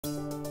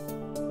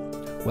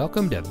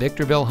Welcome to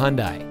Victorville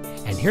Hyundai,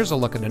 and here's a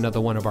look at another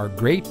one of our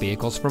great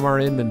vehicles from our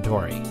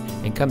inventory,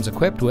 and comes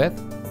equipped with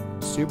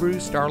Subaru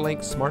Starlink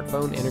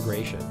smartphone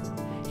integration,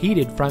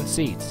 heated front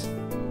seats,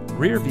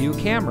 rear view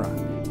camera,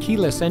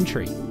 keyless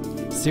entry,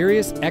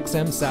 Sirius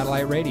XM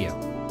satellite radio,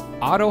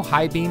 auto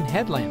high beam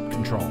headlamp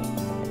control,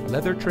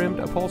 leather trimmed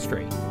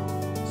upholstery,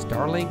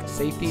 Starlink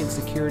safety and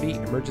security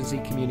emergency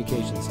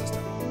communication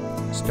system,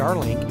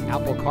 Starlink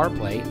Apple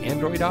CarPlay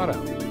Android Auto,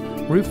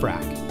 roof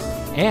rack,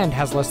 and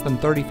has less than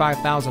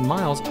 35,000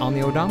 miles on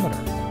the odometer.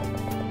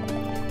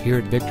 Here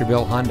at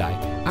Victorville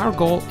Hyundai, our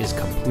goal is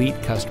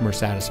complete customer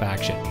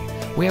satisfaction.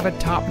 We have a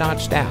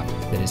top-notch staff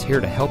that is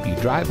here to help you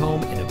drive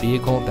home in a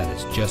vehicle that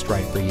is just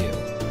right for you.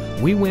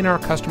 We win our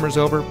customers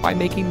over by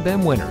making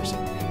them winners.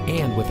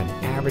 And with an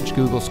average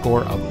Google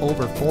score of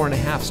over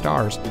 4.5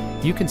 stars,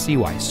 you can see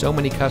why so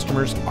many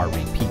customers are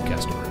repeat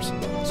customers.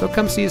 So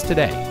come see us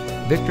today.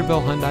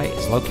 Victorville Hyundai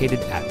is located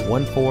at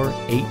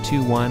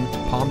 14821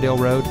 Palmdale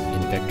Road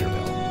in Victorville.